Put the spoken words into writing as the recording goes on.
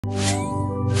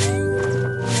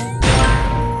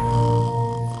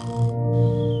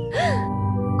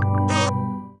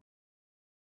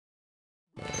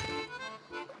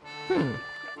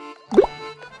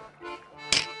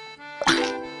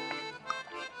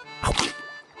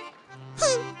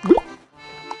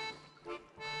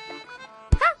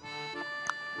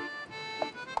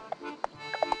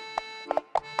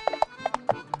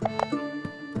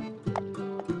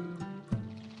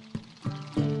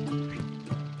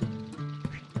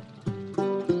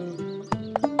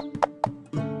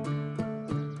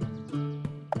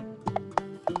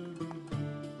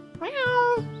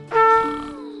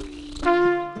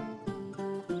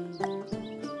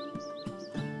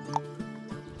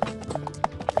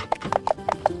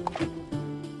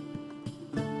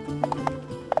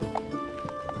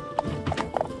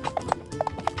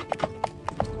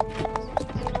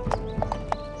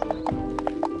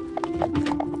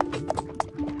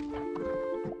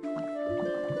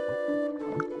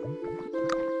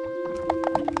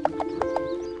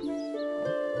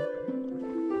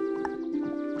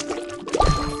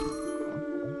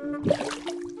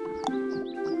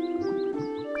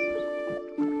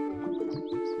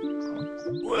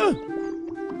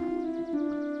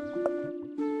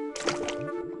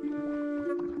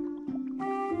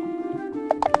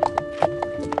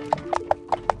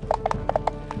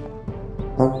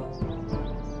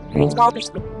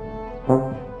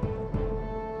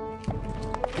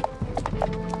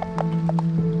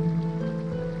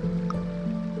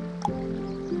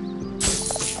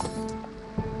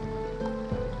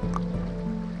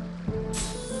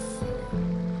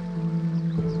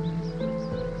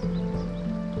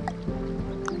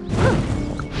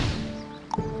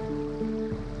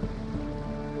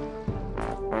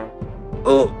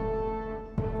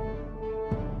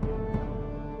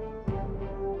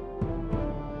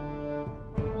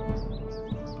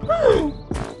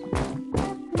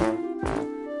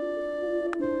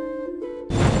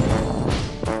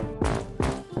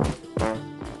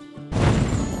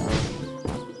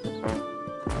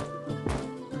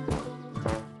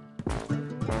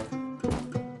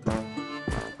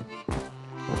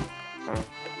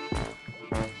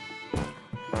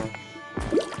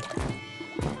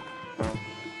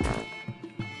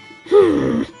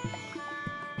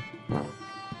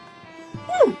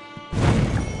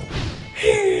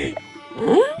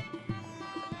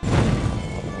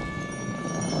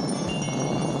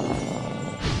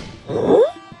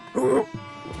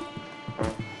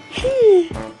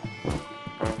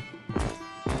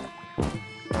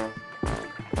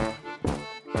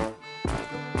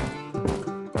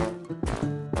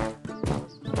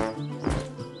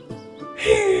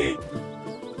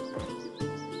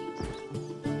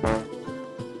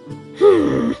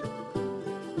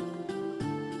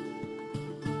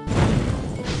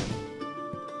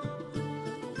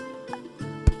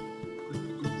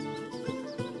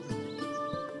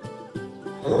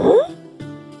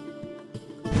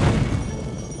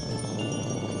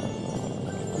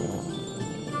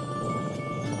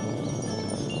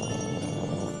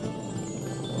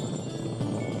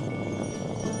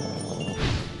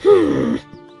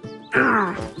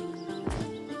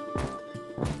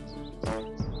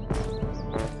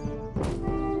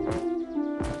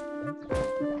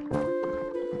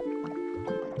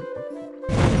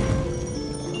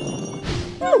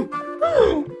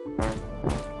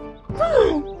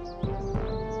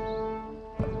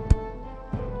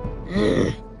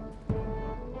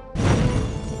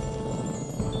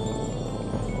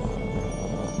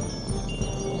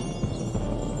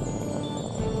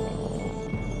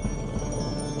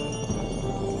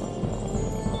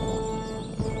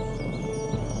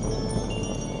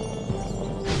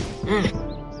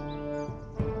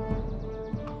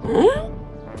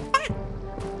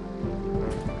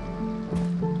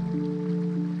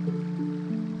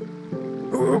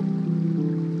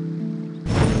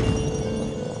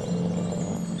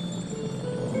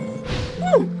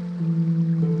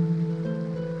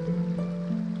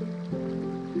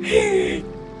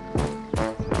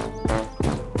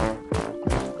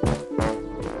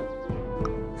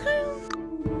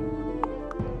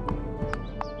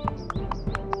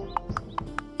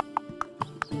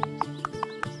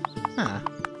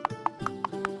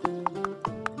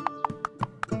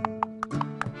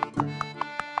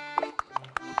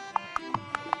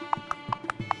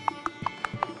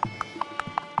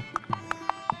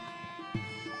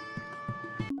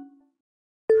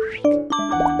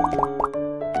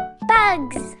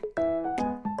Bugs!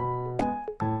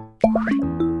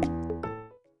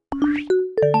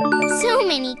 So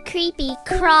many creepy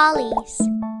crawlies.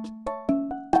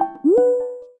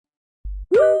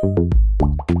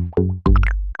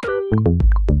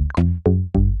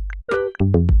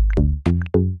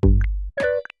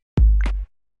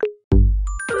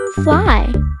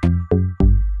 Fly.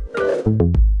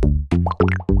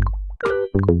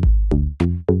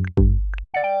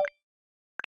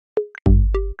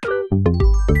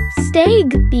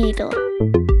 Sago beetle.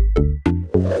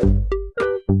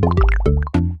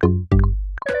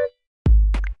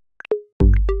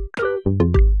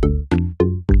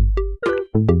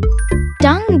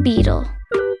 Dung beetle.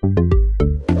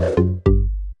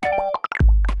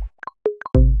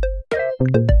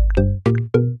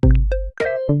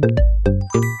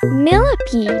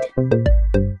 Millipede.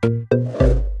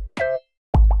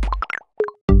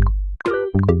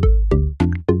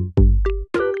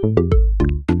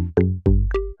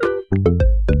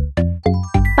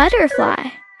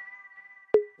 Butterfly.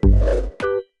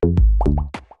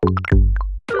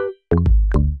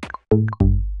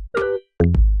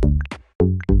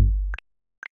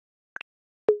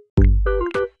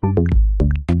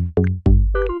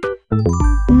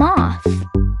 Moth.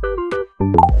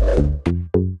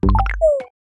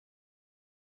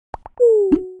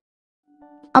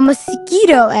 A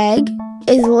mosquito egg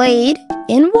is laid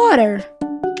in water.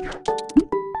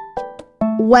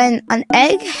 When an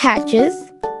egg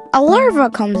hatches, a larva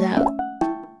comes out.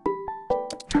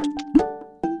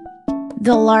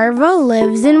 The larva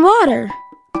lives in water.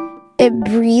 It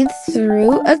breathes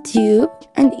through a tube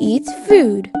and eats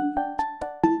food.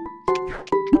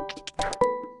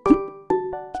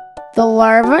 The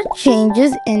larva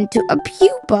changes into a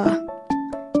pupa.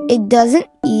 It doesn't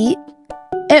eat,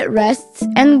 it rests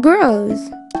and grows.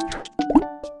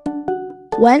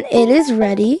 When it is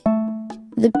ready,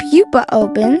 the pupa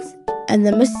opens and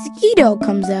the mosquito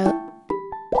comes out.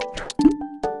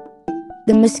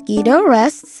 The mosquito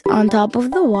rests on top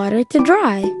of the water to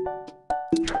dry.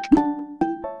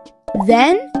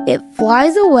 Then it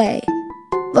flies away,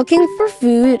 looking for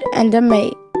food and a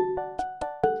mate.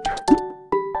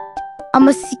 A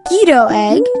mosquito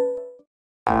egg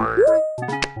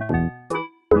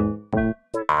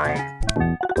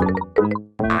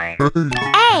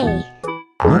A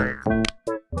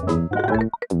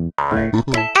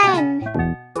N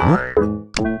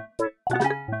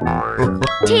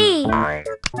T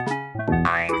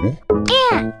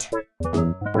Ant.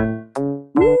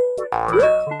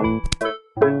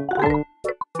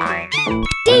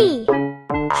 D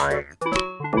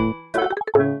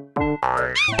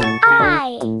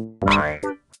I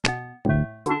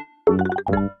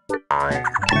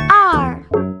R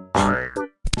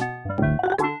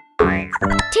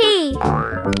T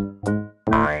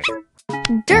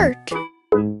Dirt.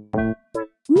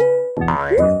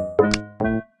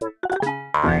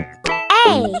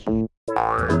 A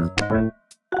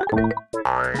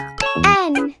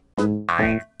N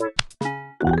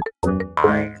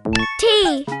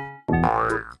T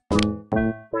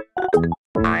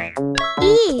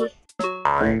E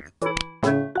N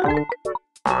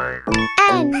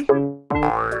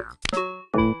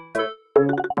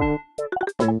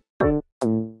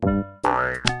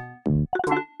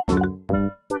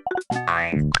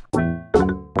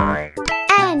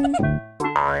N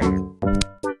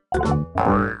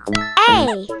A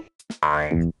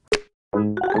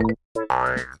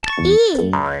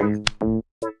E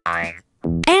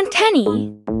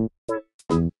antennae.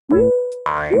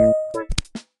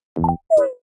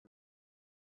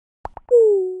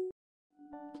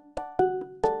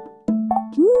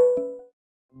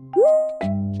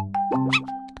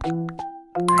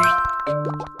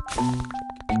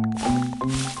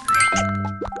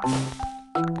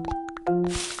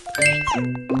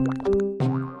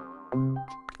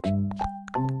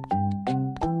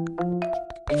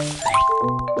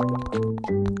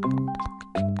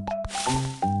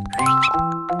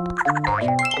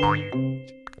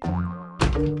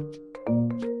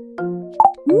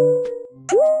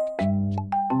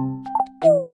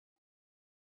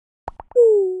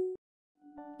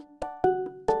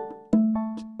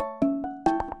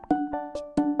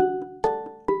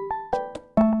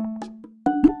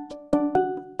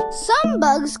 Some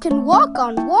bugs can walk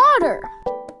on water.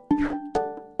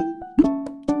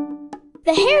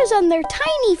 The hairs on their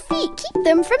tiny feet keep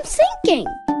them from sinking.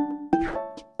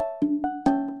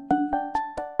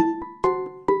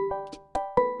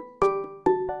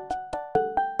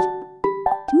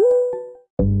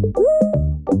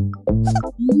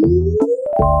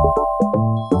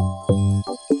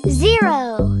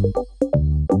 Zero.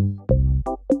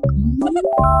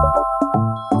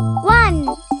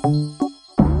 One.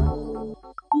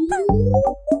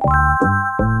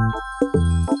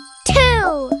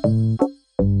 Two.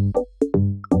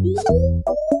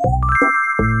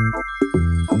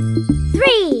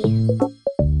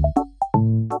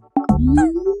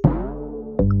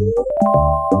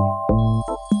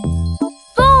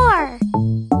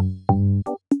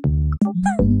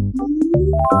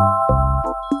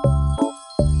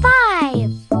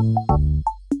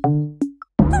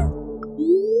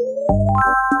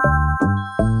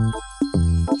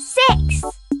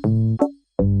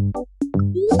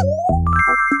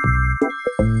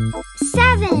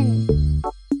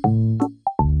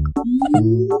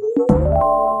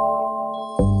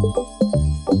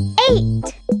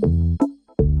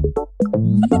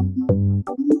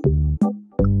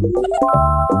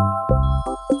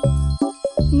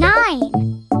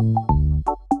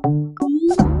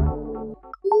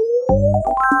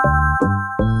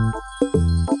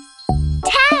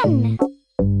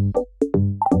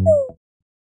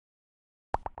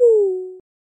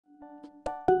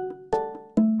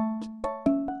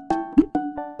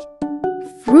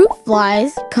 Fruit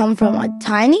flies come from a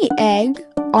tiny egg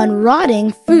on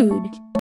rotting food.